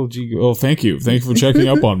made Capital that. G. Oh, thank you. Thank you for checking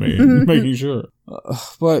up on me. Making sure.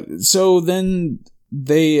 But, so then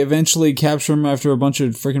they eventually capture him after a bunch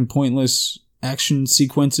of freaking pointless action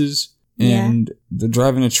sequences. And they're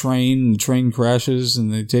driving a train, and the train crashes,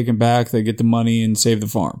 and they take him back, they get the money, and save the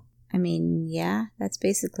farm. I mean, yeah, that's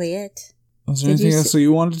basically it. Was there anything else that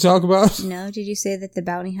you wanted to talk about? No, did you say that the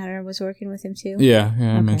bounty hunter was working with him too? Yeah,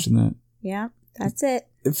 I mentioned that. Yeah, that's it.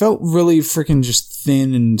 It felt really freaking just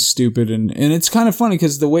thin and stupid, and it's kind of funny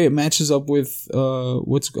because the way it matches up with,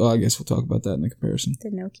 I guess we'll talk about that in the comparison.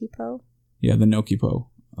 The Noki-Po? Yeah, the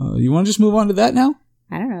Noki-Po. You want to just move on to that now?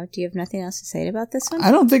 I don't know. Do you have nothing else to say about this one?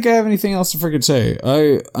 I don't think I have anything else to freaking say.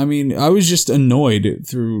 I mean, I was just annoyed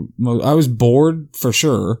I was bored for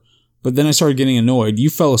sure, but then I started getting annoyed. You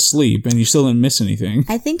fell asleep and you still didn't miss anything.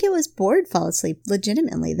 I think it was bored fall asleep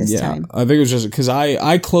legitimately this time. I think it was just because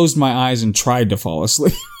I closed my eyes and tried to fall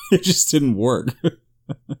asleep. It just didn't work.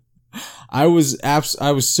 I was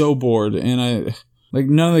so bored and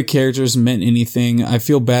none of the characters meant anything. I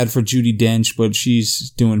feel bad for Judi Dench, but she's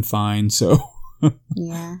doing fine, so...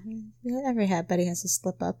 Yeah, everybody has to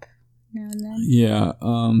slip up now and then. Yeah,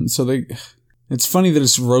 it's funny that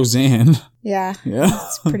it's Roseanne. Yeah.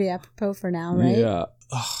 It's pretty apropos for now, right? Yeah.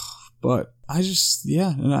 But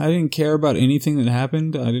and I didn't care about anything that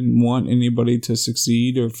happened. I didn't want anybody to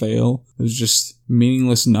succeed or fail. It was just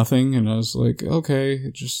meaningless nothing, and I was like, okay,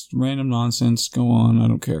 just random nonsense, go on, I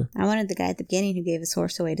don't care. I wanted the guy at the beginning who gave his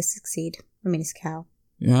horse away to succeed. I mean, his cow.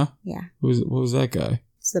 Yeah? Yeah. What was that guy?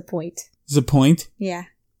 It's the point. Is the point? Yeah.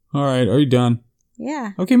 All right. Are you done?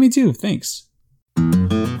 Yeah. Okay, me too. Thanks.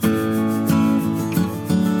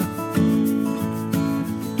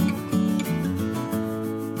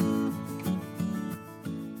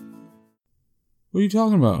 What are you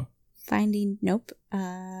talking about? Finding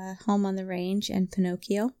Home on the Range and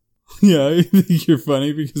Pinocchio. Yeah, I think you're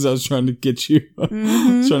funny because I was trying to get you,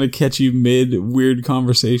 trying to catch you mid weird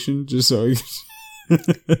conversation, just so.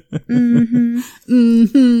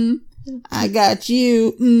 I got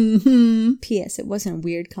you. Mm-hmm. P.S. It wasn't a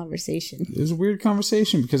weird conversation. It was a weird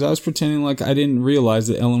conversation because I was pretending like I didn't realize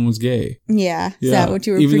that Ellen was gay. Yeah. Is that what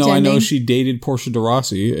you were Even pretending? though I know she dated Portia de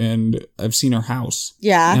Rossi and I've seen her house.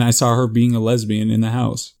 Yeah. And I saw her being a lesbian in the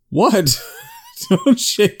house. What? Don't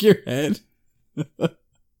shake your head.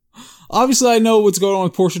 Obviously, I know what's going on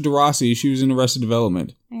with Portia de Rossi. She was in Arrested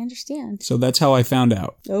Development. I understand. So that's how I found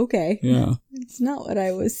out. Okay. Yeah. It's not what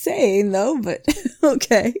I was saying, though, but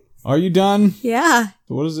okay. Are you done? Yeah.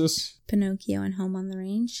 So what is this? Pinocchio and Home on the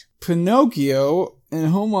Range. Pinocchio and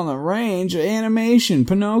Home on the Range animation.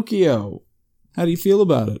 Pinocchio. How do you feel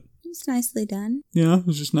about it? It's nicely done. Yeah, it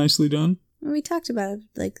was just nicely done. We talked about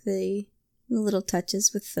like the little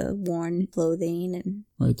touches with the worn clothing and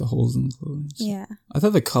right, the holes in the clothing. Yeah. I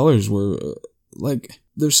thought the colors were like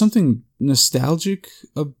there's something nostalgic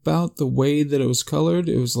about the way that it was colored.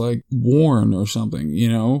 It was like worn or something, you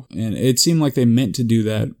know? And it seemed like they meant to do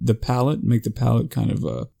that. The palette, make the palette kind of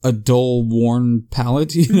a dull, worn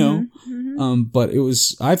palette, you know? Mm-hmm. But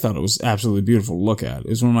I thought it was absolutely beautiful to look at. It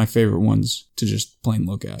was one of my favorite ones to just plain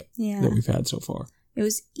look at that we've had so far. It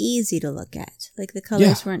was easy to look at. Like, the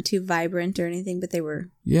colors weren't too vibrant or anything, but they were...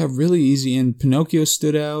 Yeah, really easy. And Pinocchio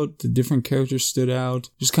stood out. The different characters stood out.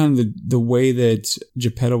 Just kind of the way that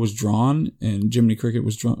Geppetto was drawn and Jiminy Cricket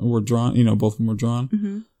were drawn. You know, both of them were drawn.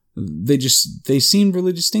 Mm-hmm. They seemed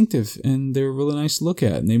really distinctive and they were really nice to look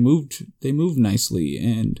at. And they moved nicely.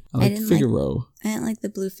 And I liked Figaro. I didn't like the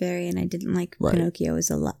Blue Fairy and I didn't like Pinocchio as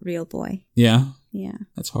a real boy. Yeah? Yeah.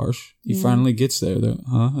 That's harsh. He finally gets there,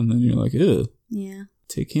 huh? And then you're like, ew. Yeah.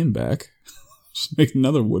 Take him back. Just make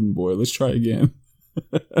another wooden boy. Let's try again.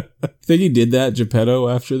 Think he did that, Geppetto,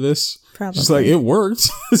 after this? Probably. Just like, it worked.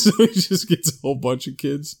 So he just gets a whole bunch of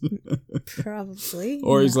kids. Probably.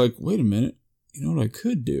 Or he's like, wait a minute. You know what I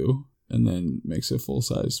could do? And then makes a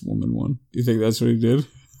full-size woman one. You think that's what he did?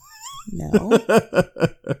 No.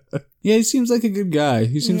 Yeah, he seems like a good guy.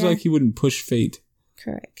 He seems like he wouldn't push fate.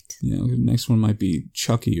 Correct. You know, the next one might be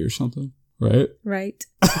Chucky or something. Right? Right.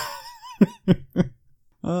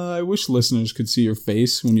 I wish listeners could see your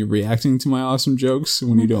face when you're reacting to my awesome jokes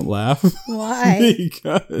when you don't laugh. Why?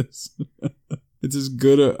 Because it's as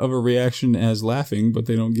good of a reaction as laughing, but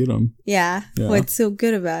they don't get them. Yeah. What's so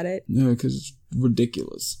good about it? No, because it's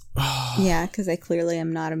ridiculous. Yeah, because I clearly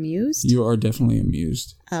am not amused. You are definitely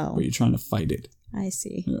amused. Oh. But you're trying to fight it. I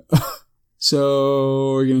see. Yeah.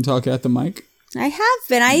 So, are you going to talk at the mic? I have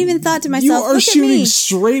been. I even thought to myself, you are look shooting at me.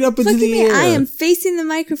 Straight up into look the at me. air. I am facing the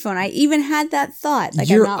microphone. I even had that thought. Like,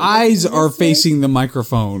 your I'm not eyes are way. facing the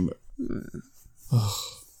microphone.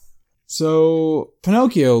 So,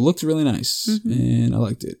 Pinocchio looked really nice, and I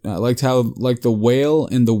liked it. I liked how, like, the whale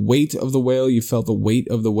and the weight of the whale, you felt the weight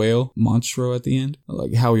of the whale, Monstro at the end.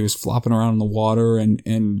 Like, how he was flopping around in the water and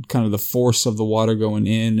kind of the force of the water going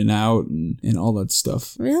in and out and all that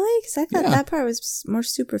stuff. Really? Because I thought that part was more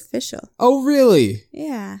superficial. Oh, really?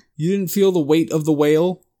 Yeah. You didn't feel the weight of the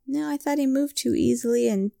whale? No, I thought he moved too easily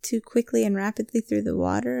and too quickly and rapidly through the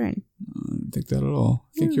water. And I don't think that at all.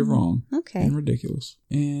 I think you're wrong. Okay. And ridiculous.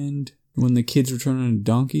 And when the kids were turning into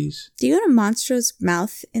donkeys. Do you go to Monstro's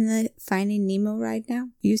mouth in the Finding Nemo ride now?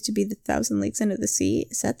 It used to be the 1,000 Leagues Under the Sea.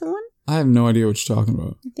 Is that the one? I have no idea what you're talking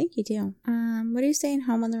about. I think you do. What are you saying?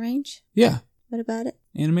 Home on the Range? Yeah. What about it?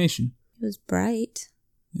 Animation. It was bright.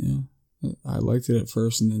 Yeah. I liked it at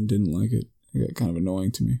first and then didn't like it. It got kind of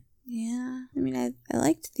annoying to me. Yeah. I mean, I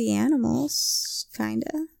liked the animals, kind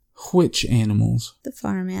of. Which animals? The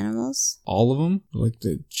farm animals. All of them? Like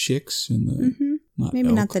the chicks and the... Maybe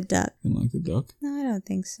elk. not the duck. Didn't like the duck. No, I don't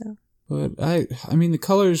think so. But I mean, the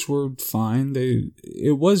colors were fine.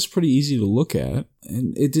 It was pretty easy to look at.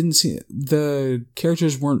 And it didn't seem... The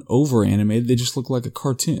characters weren't over-animated. They just looked like a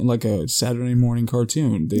cartoon, like a Saturday morning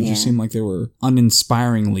cartoon. They just seemed like they were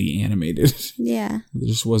uninspiringly animated. Yeah. There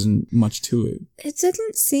just wasn't much to it. It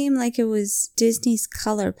didn't seem like it was Disney's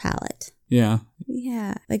color palette. Yeah.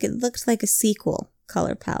 Yeah. Like, it looked like a sequel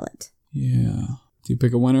color palette. Yeah. Do you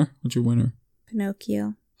pick a winner? What's your winner?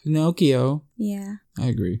 Pinocchio. Pinocchio. Yeah. I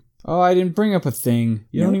agree. Oh, I didn't bring up a thing.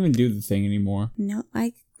 You don't even do the thing anymore. No,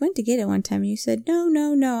 I went to get it one time and you said,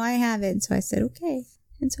 no, I have it. And so I said, okay.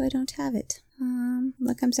 And so I don't have it.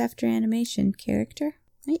 What comes after animation? Character?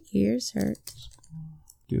 My ears hurt.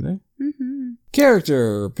 Do they? Mm-hmm.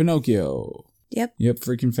 Character, Pinocchio. Yep. Yep,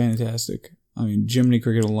 freaking fantastic. I mean, Jiminy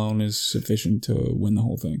Cricket alone is sufficient to win the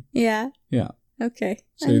whole thing. Yeah. Yeah. Okay.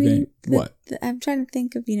 So you think, what? I'm trying to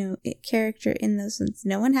think of, character in those ones.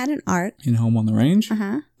 No one had an arc. In Home on the Range?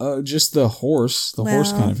 Uh-huh. Just the horse. The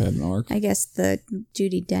horse kind of had an arc. I guess the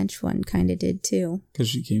Judi Dench one kind of did too. Because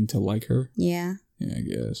she came to like her? Yeah. Yeah, I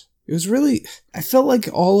guess. It was really, I felt like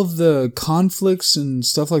all of the conflicts and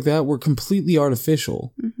stuff like that were completely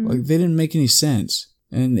artificial. Mm-hmm. Like, they didn't make any sense.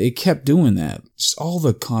 And it kept doing that. Just all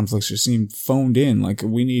the conflicts just seemed phoned in. Like,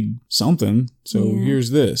 we need something, so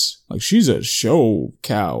here's this. Like, she's a show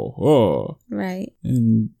cow. Oh. Right.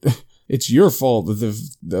 And it's your fault that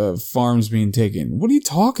the farm's being taken. What are you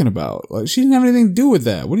talking about? Like, she didn't have anything to do with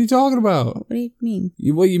that. What are you talking about? What do you mean?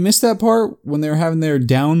 You missed that part when they were having their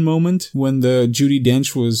down moment when the Judi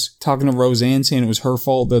Dench was talking to Roseanne saying it was her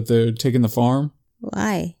fault that they're taking the farm?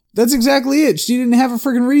 Why? That's exactly it. She didn't have a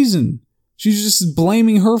freaking reason. She's just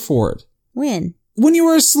blaming her for it. When? When you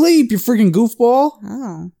were asleep, you freaking goofball.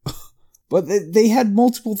 Oh. But they had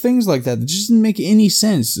multiple things like that just didn't make any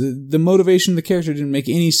sense. The motivation of the character didn't make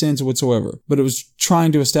any sense whatsoever. But it was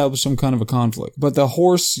trying to establish some kind of a conflict. But the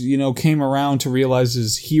horse, came around to realize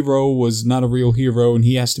his hero was not a real hero and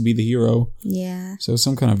he has to be the hero. Yeah. So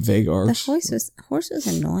some kind of vague arc. The horse was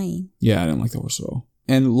annoying. Yeah, I didn't like the horse at all.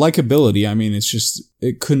 And likability, I mean,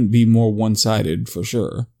 it couldn't be more one-sided for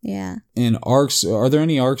sure. Yeah. And arcs, are there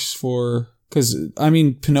any arcs for... Because, I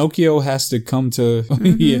mean, Pinocchio has to come to...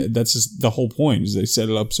 Mm-hmm. Yeah, that's just the whole point, is they set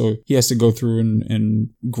it up so he has to go through and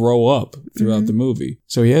grow up throughout the movie.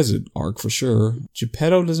 So he has an arc for sure.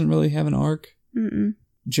 Geppetto doesn't really have an arc. Mm-mm.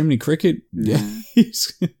 Jiminy Cricket,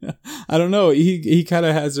 he's... I don't know, he kind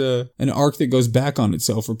of has an arc that goes back on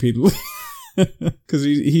itself repeatedly. Because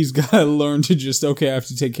he's got to learn to just, okay, I have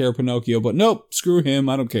to take care of Pinocchio, but nope, screw him,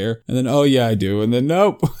 I don't care. And then, oh yeah, I do. And then,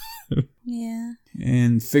 nope. Yeah.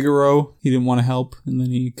 And Figaro, he didn't want to help, and then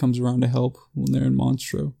he comes around to help when they're in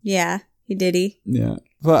Monstro. Yeah, he did. Yeah.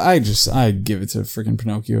 But I give it to freaking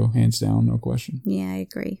Pinocchio, hands down, no question. Yeah, I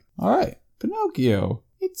agree. All right, Pinocchio.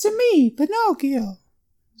 It's me, Pinocchio.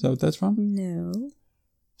 Is that what that's from? No.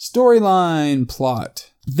 Storyline plot.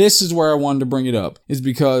 This is where I wanted to bring it up, is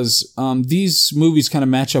because these movies kind of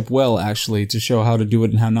match up well, actually, to show how to do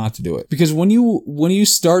it and how not to do it. Because when you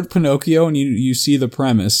start Pinocchio and you see the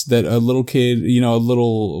premise that a little kid, a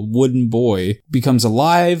little wooden boy, becomes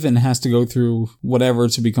alive and has to go through whatever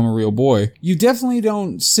to become a real boy, you definitely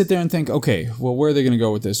don't sit there and think, okay, well, where are they going to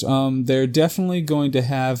go with this? They're definitely going to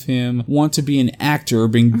have him want to be an actor,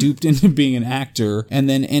 being duped into being an actor, and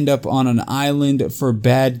then end up on an island for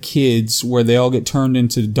bad kids where they all get turned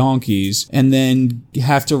into donkeys and then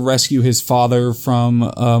have to rescue his father from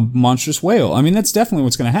a monstrous whale. I mean, that's definitely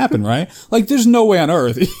what's going to happen, right? Like, there's no way on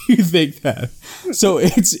earth you think that. So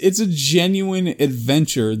it's a genuine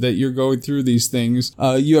adventure that you're going through these things.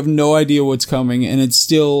 You have no idea what's coming, and it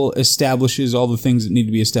still establishes all the things that need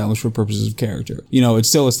to be established for purposes of character. It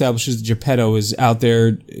still establishes Geppetto is out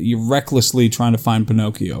there recklessly trying to find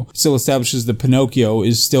Pinocchio. It still establishes that Pinocchio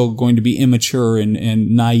is still going to be immature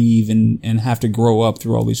and naive and have to grow up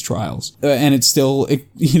through all these trials. And it's still,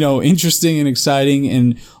 interesting and exciting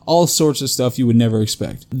and all sorts of stuff you would never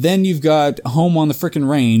expect. Then you've got Home on the Frickin'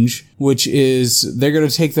 Range, which is they're going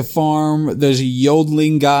to take the farm. There's a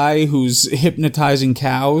yodeling guy who's hypnotizing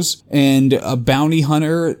cows and a bounty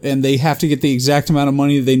hunter, and they have to get the exact amount of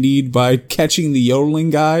money they need by catching the yodeling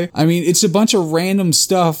guy. I mean, it's a bunch of random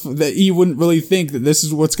stuff that you wouldn't really think that this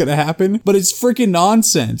is what's going to happen, but it's freaking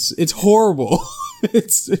nonsense. It's horrible.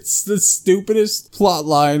 It's the stupidest plot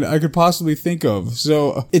line I could possibly think of.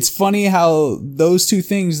 So it's funny how those two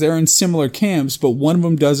things, they're in similar camps, but one of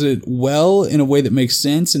them does it well in a way that makes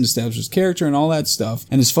sense and establishes character and all that stuff,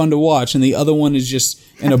 and it's fun to watch, and the other one is just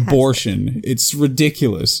an abortion. It's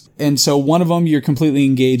ridiculous. And so one of them you're completely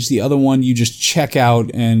engaged, the other one you just check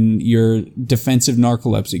out and your defensive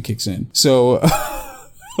narcolepsy kicks in. So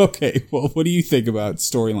okay, well, what do you think about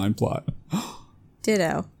storyline plot?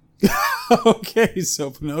 Ditto. Okay,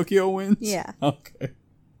 so Pinocchio wins? Yeah. Okay.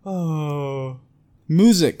 Oh.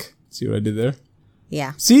 Music. See what I did there?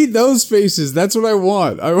 Yeah. See those faces. That's what I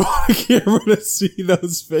want. I want a camera to see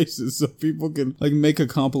those faces so people can make a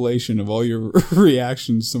compilation of all your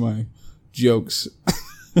reactions to my jokes.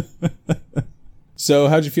 So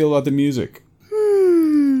how'd you feel about the music?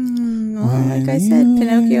 Well, like I said,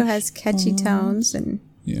 Pinocchio has catchy tones and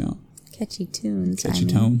catchy tunes. Catchy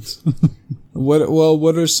tones.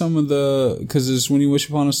 What are some of the... Because there's When You Wish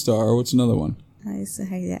Upon a Star. What's another one?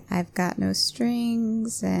 I've Got No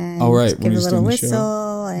Strings, and Give a Little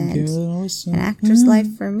Whistle, and An Actor's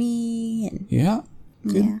Life for Me.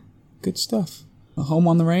 And, good stuff. A Home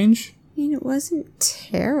on the Range? I mean, it wasn't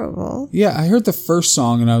terrible. Yeah, I heard the first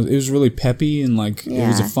song, and it was really peppy, and it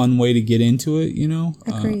was a fun way to get into it,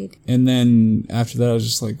 Agreed. And then after that, I was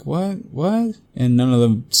just like, what? And none of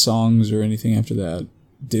the songs or anything after that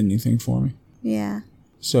did anything for me. Yeah.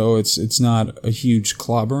 So it's not a huge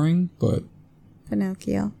clobbering, but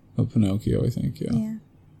Pinocchio. A Pinocchio, I think, yeah. Yeah.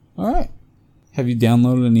 All right. Have you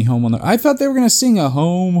downloaded any Home on the... I thought they were going to sing a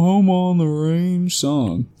Home on the Range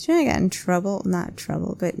song. Do you know I got in trouble? Not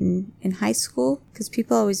trouble, but in high school? Because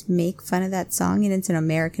people always make fun of that song, and it's an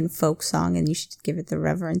American folk song, and you should give it the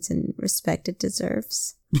reverence and respect it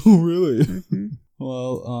deserves. Oh, really? Mm-hmm.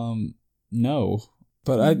 Well, no.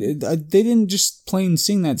 But they didn't just plain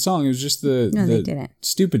sing that song. It was just the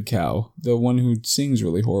stupid cow, the one who sings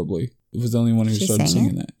really horribly. It was the only one who started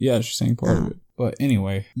singing that. Yeah, she sang part of it. But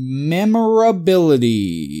anyway,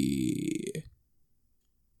 memorability.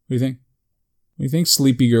 What do you think? What do you think,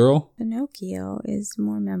 Sleepy Girl? Pinocchio is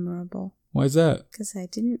more memorable. Why is that? Because I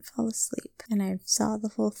didn't fall asleep, and I saw the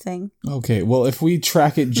whole thing. Okay, well, if we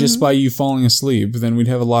track it just by you falling asleep, then we'd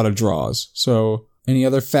have a lot of draws. So, any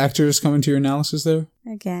other factors come into your analysis there?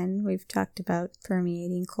 Again, we've talked about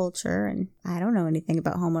permeating culture, and I don't know anything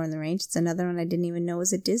about Home on the Range. It's another one I didn't even know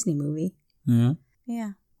was a Disney movie. Yeah?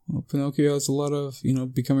 Yeah. Well, Pinocchio has a lot of,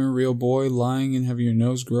 becoming a real boy, lying and having your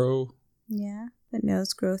nose grow. Yeah, the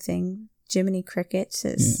nose grow thing. Jiminy Cricket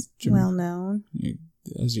is well known.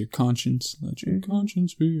 As your conscience, let your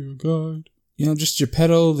conscience be your guide. Just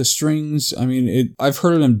Geppetto, the strings. I mean, I've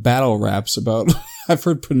heard it in battle raps about... I've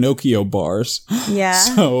heard Pinocchio bars. Yeah.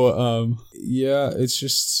 So, it's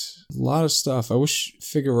just a lot of stuff. I wish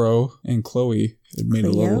Figaro and Chloe had made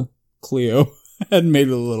Cleo had made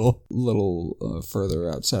it a little further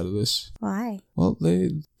outside of this. Why? Well,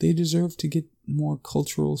 they deserve to get more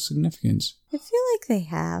cultural significance. I feel like they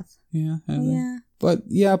have. Yeah. But,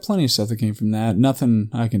 plenty of stuff that came from that. Nothing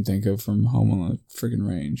I can think of from Home on the friggin'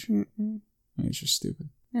 Range. Mm-mm. I mean, it's just stupid.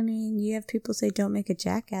 I mean, you have people say don't make a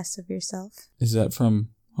jackass of yourself. Is that from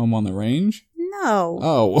Home on the Range? No.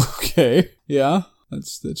 Oh, okay. Yeah,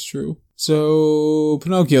 that's true. So,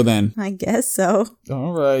 Pinocchio then. I guess so.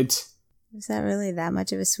 All right. Was that really that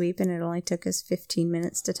much of a sweep, and it only took us 15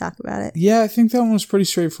 minutes to talk about it? Yeah, I think that one was pretty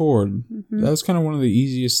straightforward. Mm-hmm. That was kind of one of the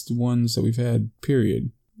easiest ones that we've had,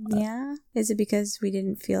 period. Yeah? Is it because we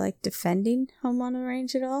didn't feel like defending Home on the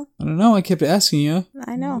Range at all? I don't know. I kept asking you.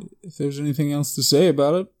 I know. If there's anything else to say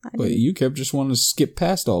about it. But you kept just wanting to skip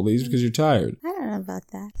past all these because you're tired. I don't know about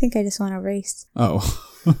that. I think I just want to race. Oh.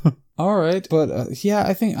 All right. But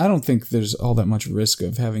I don't think there's all that much risk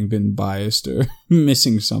of having been biased or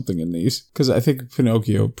missing something in these. Because I think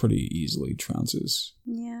Pinocchio pretty easily trounces.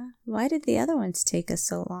 Yeah. Why did the other ones take us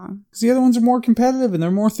so long? Because the other ones are more competitive and there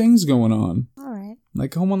are more things going on. All right.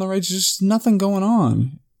 Like Home on the Range, there's just nothing going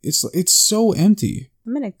on. It's so empty.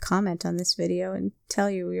 I'm going to comment on this video and tell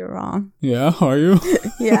you we were wrong. Yeah, are you?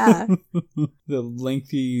 Yeah. The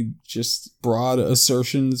lengthy, just broad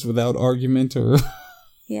assertions without argument or...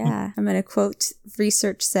 Yeah, I'm going to quote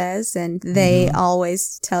research says, and they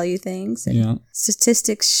always tell you things. And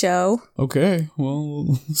statistics show. Okay, well,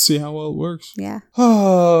 we'll see how well it works. Yeah.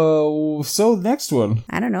 Oh, so next one.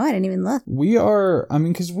 I don't know. I didn't even look.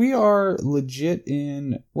 Because we are legit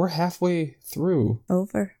we're halfway through.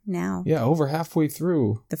 Over now. Yeah, over halfway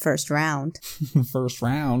through. The first round. The first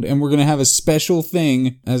round. And we're going to have a special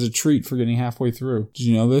thing as a treat for getting halfway through. Did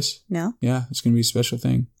you know this? No. Yeah, it's going to be a special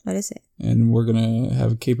thing. What is it? And we're going to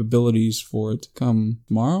have capabilities for it to come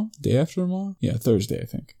tomorrow? Day after tomorrow? Yeah, Thursday, I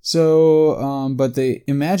think. So, but the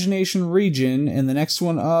Imagination Region and the next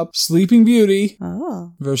one up, Sleeping Beauty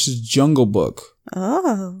versus Jungle Book.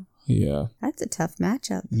 Oh. Yeah. That's a tough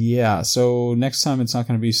matchup. Yeah, so next time it's not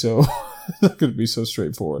going to be so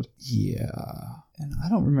straightforward. Yeah. And I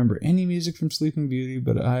don't remember any music from Sleeping Beauty,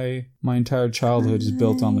 but my entire childhood is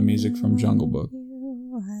built on the music from Jungle Book.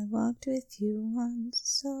 I walked with you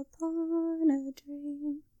once upon a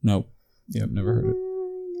dream. Nope. Yep, never heard it.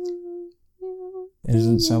 It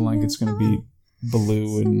doesn't sound like it's going to be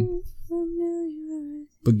Baloo and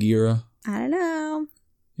Bagheera. I don't know.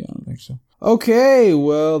 Yeah, I don't think so. Okay,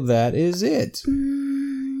 well, that is it.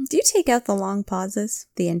 Do you take out the long pauses?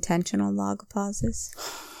 The intentional long pauses?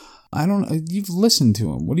 I don't... You've listened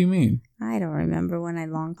to them. What do you mean? I don't remember when I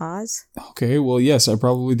long pause. Okay, well, yes, I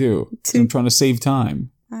probably do. I'm trying to save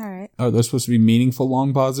time. All right. Are those supposed to be meaningful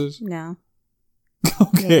long pauses? No.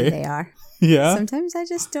 Okay. Yeah, they are. Yeah? Sometimes I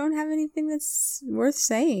just don't have anything that's worth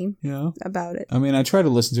saying about it. I mean, I try to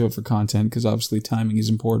listen to it for content because obviously timing is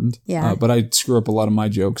important. Yeah. But I screw up a lot of my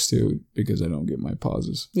jokes too because I don't get my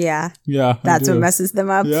pauses. Yeah. Yeah. That's what messes them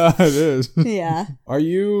up. Yeah, it is. Yeah. Are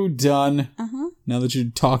you done? Uh-huh. Now that you're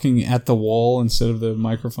talking at the wall instead of the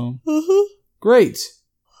microphone? Uh-huh. Great.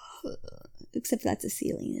 Except that's a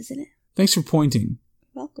ceiling, isn't it? Thanks for pointing.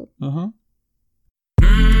 Welcome. Uh-huh.